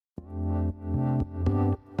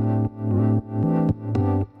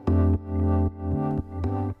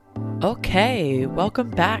Okay, welcome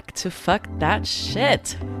back to Fuck That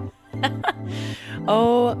Shit.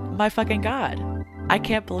 Oh my fucking god. I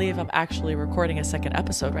can't believe I'm actually recording a second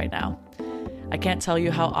episode right now. I can't tell you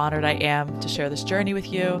how honored I am to share this journey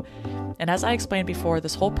with you. And as I explained before,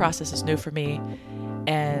 this whole process is new for me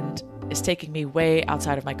and is taking me way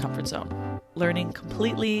outside of my comfort zone. Learning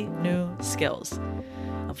completely new skills.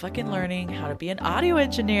 I'm fucking learning how to be an audio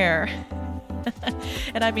engineer.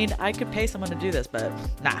 And I mean, I could pay someone to do this, but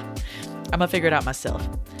nah, I'm gonna figure it out myself.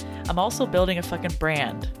 I'm also building a fucking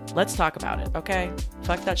brand. Let's talk about it, okay?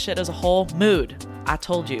 Fuck that shit as a whole. Mood. I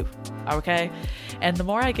told you, okay? And the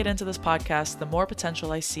more I get into this podcast, the more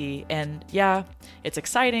potential I see. And yeah, it's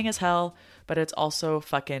exciting as hell, but it's also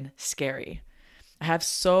fucking scary. I have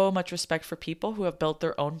so much respect for people who have built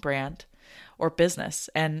their own brand or business.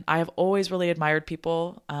 And I have always really admired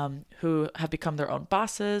people who have become their own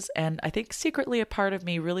bosses. And I think secretly a part of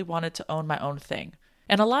me really wanted to own my own thing.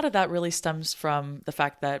 And a lot of that really stems from the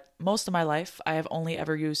fact that most of my life, I have only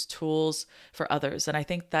ever used tools for others. And I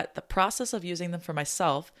think that the process of using them for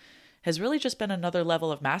myself has really just been another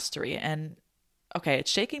level of mastery. And okay,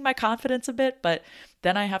 it's shaking my confidence a bit, but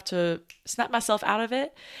then I have to snap myself out of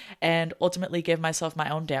it and ultimately give myself my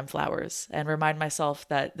own damn flowers and remind myself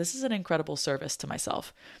that this is an incredible service to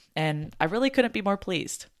myself. And I really couldn't be more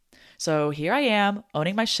pleased. So here I am,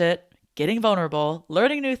 owning my shit, getting vulnerable,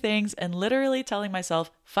 learning new things, and literally telling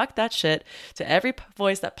myself, fuck that shit, to every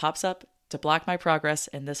voice that pops up to block my progress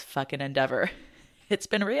in this fucking endeavor. It's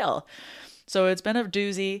been real. So it's been a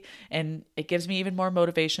doozy, and it gives me even more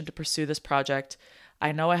motivation to pursue this project.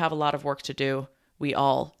 I know I have a lot of work to do. We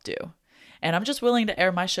all do. And I'm just willing to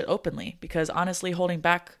air my shit openly because honestly, holding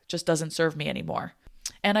back just doesn't serve me anymore.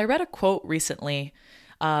 And I read a quote recently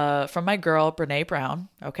from my girl, Brené Brown.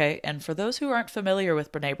 Okay. And for those who aren't familiar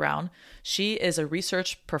with Brené Brown, she is a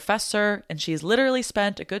research professor and she's literally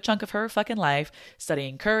spent a good chunk of her fucking life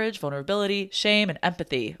studying courage, vulnerability, shame, and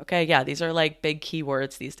empathy. Okay. Yeah. These are like big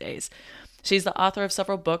keywords these days. She's the author of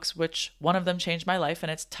several books, which one of them changed my life,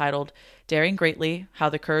 and it's titled Daring Greatly: How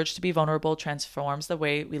the Courage to be Vulnerable Transforms the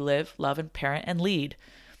Way We Live, Love, and Parent and Lead.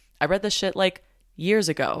 I read this shit like years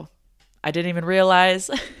ago. I didn't even realize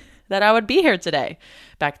that I would be here today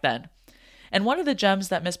back then. And one of the gems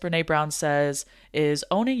that Miss Brené Brown says is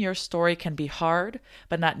owning your story can be hard,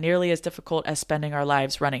 but not nearly as difficult as spending our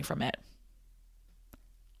lives running from it.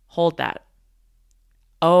 Hold that.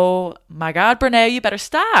 Oh my God, Brené, you better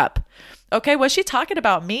stop. Okay, was she talking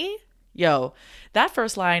about me? Yo, that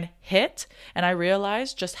first line hit, and I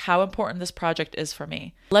realized just how important this project is for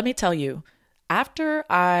me. Let me tell you, after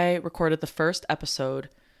I recorded the first episode,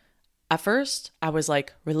 at first I was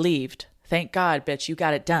like relieved. Thank God, bitch, you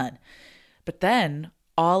got it done. But then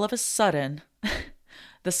all of a sudden,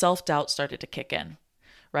 the self-doubt started to kick in,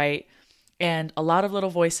 right? And a lot of little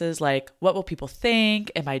voices like, what will people think?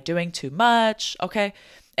 Am I doing too much? Okay.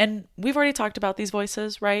 And we've already talked about these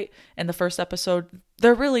voices, right? In the first episode,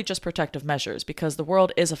 they're really just protective measures because the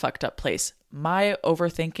world is a fucked up place. My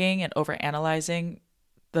overthinking and overanalyzing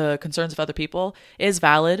the concerns of other people is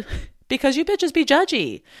valid because you bitches be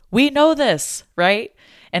judgy. We know this, right?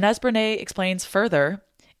 And as Brené explains further,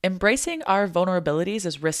 embracing our vulnerabilities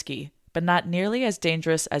is risky, but not nearly as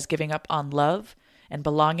dangerous as giving up on love and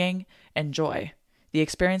belonging and joy, the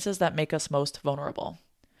experiences that make us most vulnerable.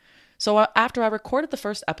 So after I recorded the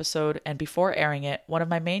first episode and before airing it, one of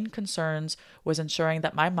my main concerns was ensuring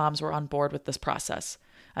that my moms were on board with this process.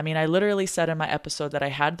 I mean, I literally said in my episode that I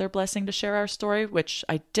had their blessing to share our story, which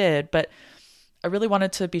I did, but I really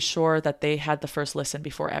wanted to be sure that they had the first listen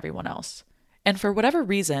before everyone else. And for whatever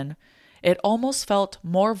reason, it almost felt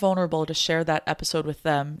more vulnerable to share that episode with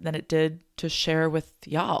them than it did to share with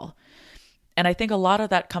y'all. And I think a lot of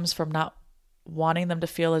that comes from not wanting them to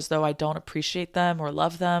feel as though I don't appreciate them or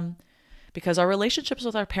love them, because our relationships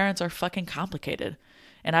with our parents are fucking complicated.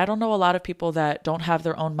 And I don't know a lot of people that don't have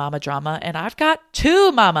their own mama drama, and I've got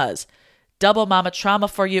two mamas. Double mama trauma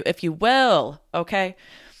for you, if you will, okay?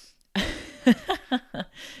 You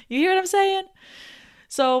hear what I'm saying?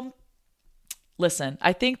 So listen,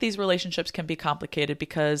 I think these relationships can be complicated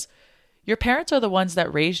because your parents are the ones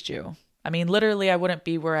that raised you. I mean, literally, I wouldn't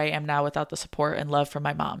be where I am now without the support and love from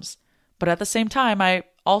my moms. But at the same time, I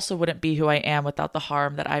also wouldn't be who I am without the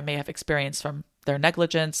harm that I may have experienced from their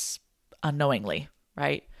negligence unknowingly,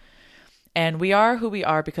 right? And we are who we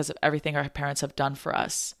are because of everything our parents have done for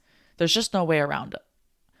us. There's just no way around it.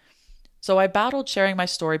 So I battled sharing my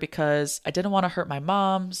story because I didn't want to hurt my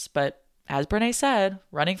moms, but as Brené said,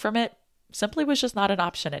 running from it simply was just not an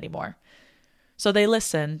option anymore. So they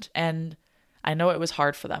listened, and I know it was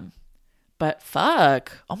hard for them. But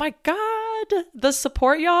fuck, oh my God, the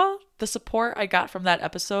support, y'all, the support I got from that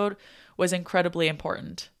episode was incredibly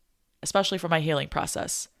important, especially for my healing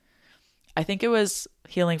process. I think it was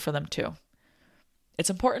healing for them too. It's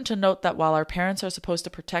important to note that while our parents are supposed to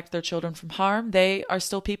protect their children from harm, they are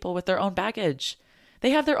still people with their own baggage. They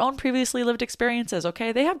have their own previously lived experiences,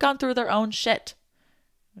 okay? They have gone through their own shit.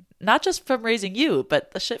 Not just from raising you,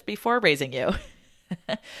 but the shit before raising you.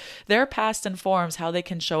 Their past informs how they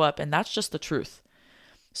can show up, and that's just the truth.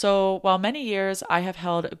 So while many years I have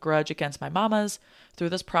held a grudge against my mamas, through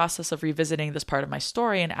this process of revisiting this part of my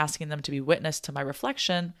story and asking them to be witness to my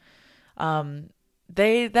reflection,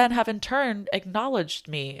 they then have in turn acknowledged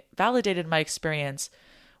me, validated my experience,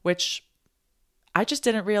 which I just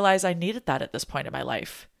didn't realize I needed that at this point in my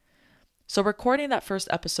life. So recording that first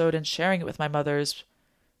episode and sharing it with my mothers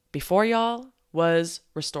before y'all was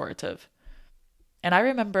restorative. And I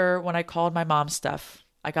remember when I called my mom, Steph,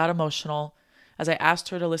 I got emotional as I asked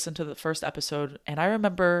her to listen to the first episode. And I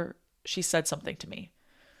remember she said something to me.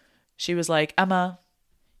 She was like, Emma,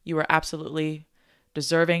 you are absolutely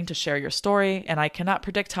deserving to share your story, and I cannot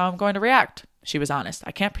predict how I'm going to react. She was honest.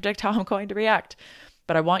 I can't predict how I'm going to react,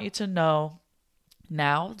 but I want you to know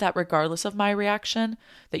now that regardless of my reaction,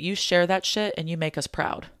 that you share that shit and you make us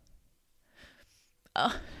proud.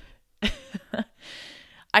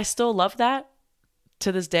 I still love that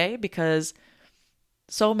to this day because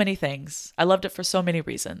so many things. I loved it for so many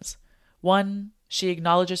reasons. One, she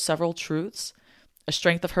acknowledges several truths, a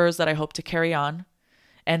strength of hers that I hope to carry on.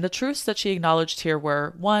 And the truths that she acknowledged here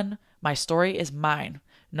were, 1, my story is mine.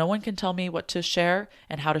 No one can tell me what to share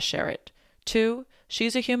and how to share it. 2,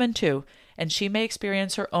 she's a human too, and she may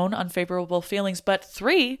experience her own unfavorable feelings. But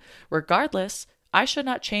 3, regardless, I should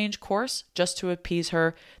not change course just to appease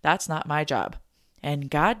her. That's not my job.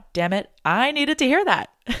 And God damn it, I needed to hear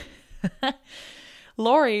that.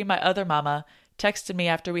 Lori, my other mama, texted me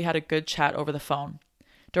after we had a good chat over the phone.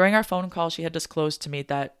 During our phone call, she had disclosed to me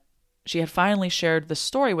that she had finally shared the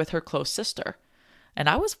story with her close sister. And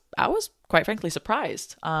I was quite frankly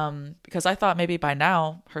surprised because I thought maybe by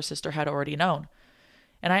now her sister had already known.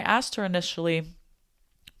 And I asked her initially,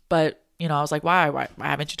 but, I was like, why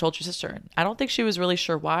haven't you told your sister? And I don't think she was really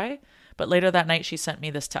sure why, but later that night she sent me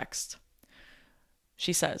this text.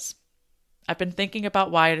 She says, I've been thinking about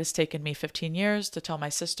why it has taken me 15 years to tell my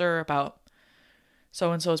sister about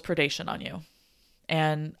so-and-so's predation on you.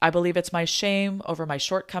 And I believe it's my shame over my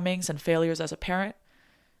shortcomings and failures as a parent.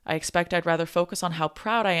 I expect I'd rather focus on how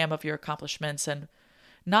proud I am of your accomplishments. And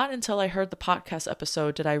not until I heard the podcast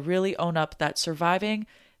episode did I really own up that surviving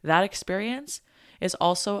that experience is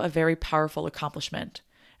also a very powerful accomplishment.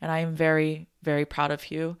 And I am very, very proud of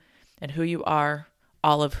you and who you are,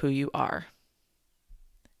 all of who you are.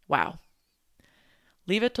 Wow.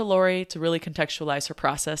 Leave it to Lori to really contextualize her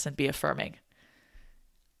process and be affirming.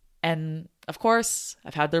 And of course,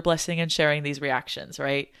 I've had their blessing in sharing these reactions,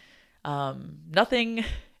 right? Nothing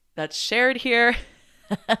that's shared here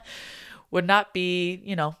would not be,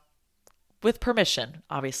 with permission,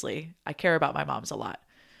 obviously. I care about my moms a lot.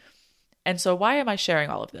 And so why am I sharing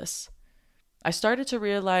all of this? I started to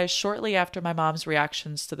realize shortly after my mom's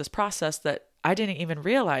reactions to this process that I didn't even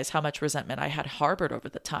realize how much resentment I had harbored over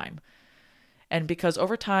the time. And because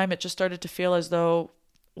over time, it just started to feel as though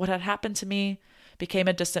what had happened to me became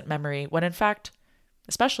a distant memory, when in fact,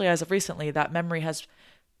 especially as of recently, that memory has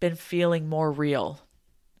been feeling more real.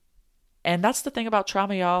 And that's the thing about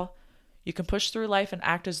trauma, y'all. You can push through life and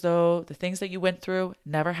act as though the things that you went through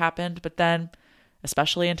never happened, but then,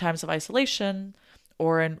 especially in times of isolation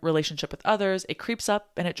or in relationship with others, it creeps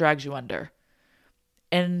up and it drags you under.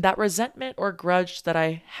 And that resentment or grudge that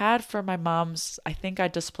I had for my moms, I think I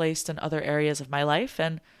displaced in other areas of my life.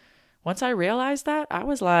 And once I realized that, I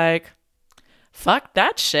was like, fuck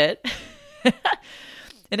that shit.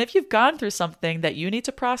 And if you've gone through something that you need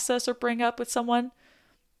to process or bring up with someone,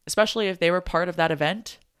 especially if they were part of that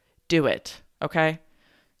event, do it, okay?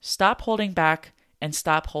 Stop holding back and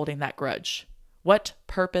stop holding that grudge. What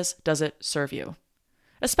purpose does it serve you?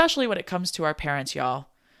 Especially when it comes to our parents, y'all.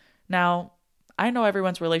 Now, I know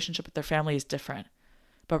everyone's relationship with their family is different,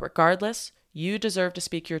 but regardless, you deserve to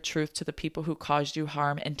speak your truth to the people who caused you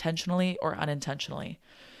harm intentionally or unintentionally.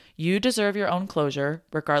 You deserve your own closure,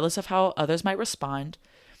 regardless of how others might respond.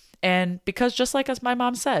 And because just like as my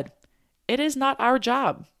mom said, it is not our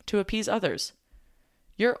job to appease others.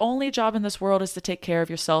 Your only job in this world is to take care of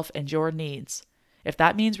yourself and your needs. If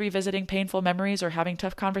that means revisiting painful memories or having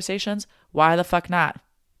tough conversations, why the fuck not?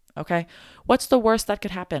 Okay? What's the worst that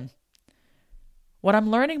could happen? What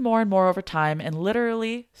I'm learning more and more over time, and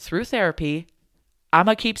literally through therapy, I'm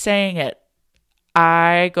going to keep saying it.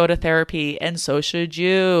 I go to therapy, and so should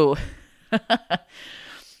you.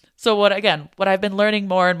 So what I've been learning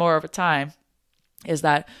more and more over time is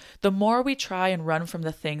that the more we try and run from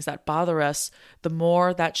the things that bother us, the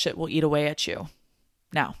more that shit will eat away at you.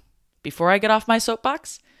 Now, before I get off my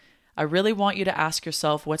soapbox, I really want you to ask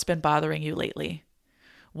yourself what's been bothering you lately.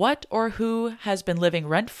 What or who has been living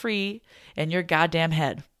rent-free in your goddamn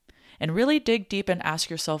head? And really dig deep and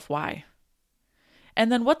ask yourself why.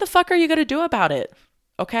 And then what the fuck are you going to do about it?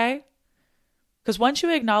 Okay? Because once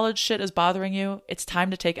you acknowledge shit is bothering you, it's time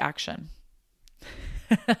to take action.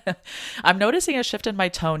 I'm noticing a shift in my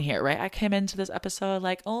tone here, right? I came into this episode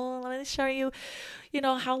like, oh, let me show you,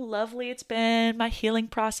 how lovely it's been, my healing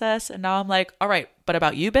process. And now I'm like, all right, but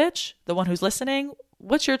about you, bitch, the one who's listening,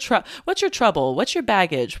 what's your trouble? What's your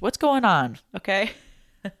baggage? What's going on? Okay?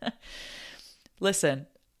 Listen,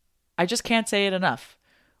 I just can't say it enough.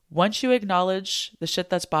 Once you acknowledge the shit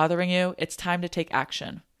that's bothering you, it's time to take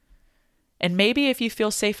action. And maybe if you feel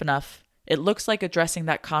safe enough, it looks like addressing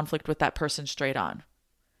that conflict with that person straight on.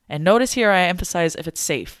 And notice here I emphasize if it's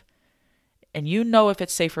safe. And you know if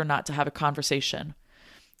it's safe or not to have a conversation.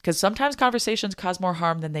 Because sometimes conversations cause more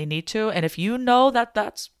harm than they need to. And if you know that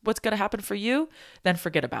that's what's going to happen for you, then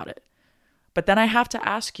forget about it. But then I have to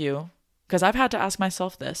ask you, because I've had to ask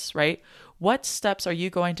myself this, right? What steps are you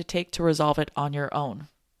going to take to resolve it on your own?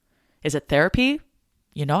 Is it therapy?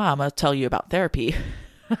 I'm going to tell you about therapy.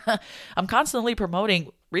 I'm constantly promoting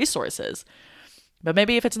resources. But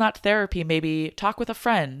maybe if it's not therapy, maybe talk with a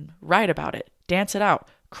friend, write about it, dance it out,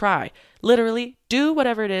 cry. Literally, do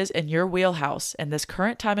whatever it is in your wheelhouse in this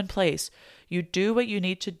current time and place. You do what you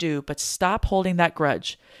need to do, but stop holding that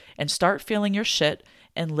grudge and start feeling your shit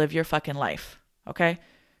and live your fucking life. Okay?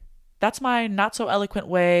 That's my not so eloquent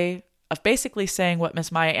way of basically saying what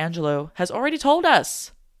Miss Maya Angelou has already told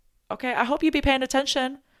us. Okay? I hope you be paying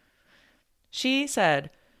attention. She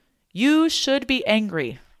said, "You should be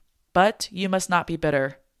angry, but you must not be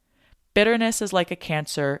bitter. Bitterness is like a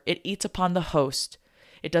cancer. It eats upon the host.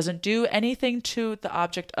 It doesn't do anything to the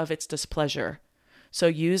object of its displeasure. So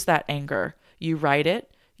use that anger. You write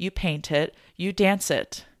it, you paint it, you dance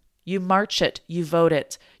it, you march it, you vote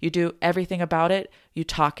it, you do everything about it, you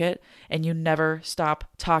talk it, and you never stop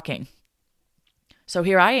talking." So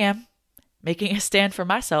here I am, making a stand for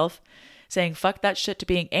myself, saying fuck that shit to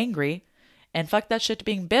being angry, and fuck that shit to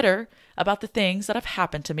being bitter about the things that have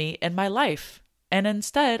happened to me in my life. And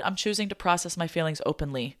instead, I'm choosing to process my feelings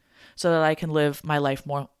openly so that I can live my life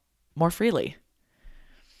more freely.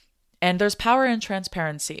 And there's power in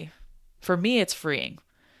transparency. For me, it's freeing.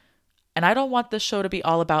 And I don't want this show to be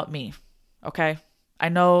all about me, okay? I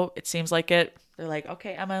know it seems like it. They're like,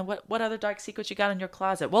 okay, Emma, what other dark secrets you got in your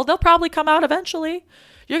closet? Well, they'll probably come out eventually.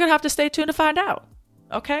 You're going to have to stay tuned to find out,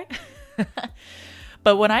 okay?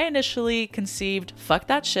 But when I initially conceived Fuck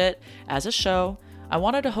That Shit as a show, I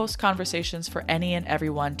wanted to host conversations for any and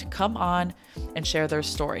everyone to come on and share their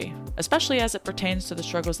story, especially as it pertains to the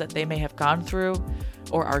struggles that they may have gone through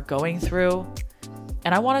or are going through.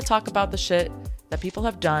 And I want to talk about the shit that people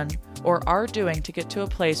have done or are doing to get to a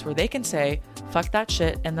place where they can say, fuck that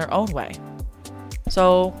shit in their own way.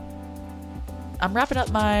 So I'm wrapping up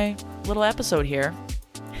my little episode here.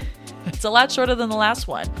 It's a lot shorter than the last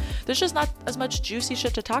one. There's just not as much juicy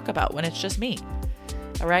shit to talk about when it's just me.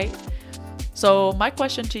 All right? So my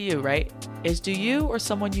question to you, right, is do you or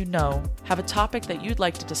someone you know have a topic that you'd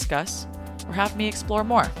like to discuss or have me explore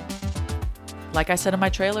more? Like I said in my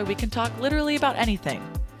trailer, we can talk literally about anything.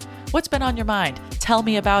 What's been on your mind? Tell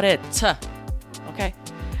me about it. Okay.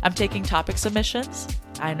 I'm taking topic submissions.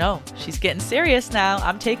 I know, she's getting serious now.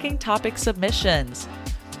 I'm taking submissions.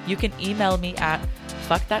 You can email me at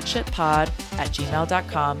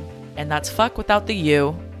fuckthatshitpod@gmail.com, and that's fuck without the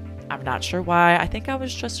U. I'm not sure why. I think I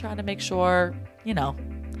was just trying to make sure,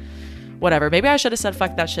 whatever. Maybe I should have said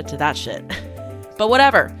fuck that shit to that shit. But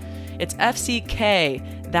whatever. It's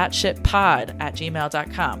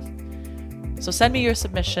fckthatshitpod@gmail.com. So send me your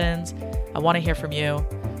submissions. I want to hear from you,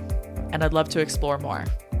 and I'd love to explore more.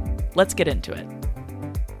 Let's get into it.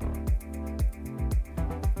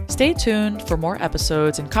 Stay tuned for more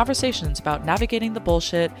episodes and conversations about navigating the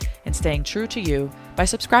bullshit and staying true to you by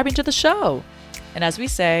subscribing to the show. And as we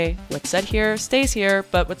say, what's said here stays here,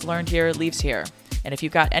 but what's learned here leaves here. And if you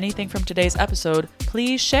got anything from today's episode,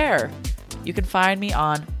 please share. You can find me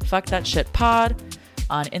on Fuck That Shit Pod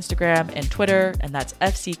on Instagram and Twitter, and that's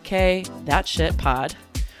FCK-That-Shit-Pod.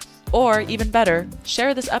 Or even better,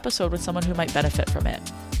 share this episode with someone who might benefit from it.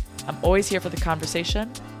 I'm always here for the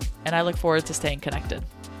conversation, and I look forward to staying connected.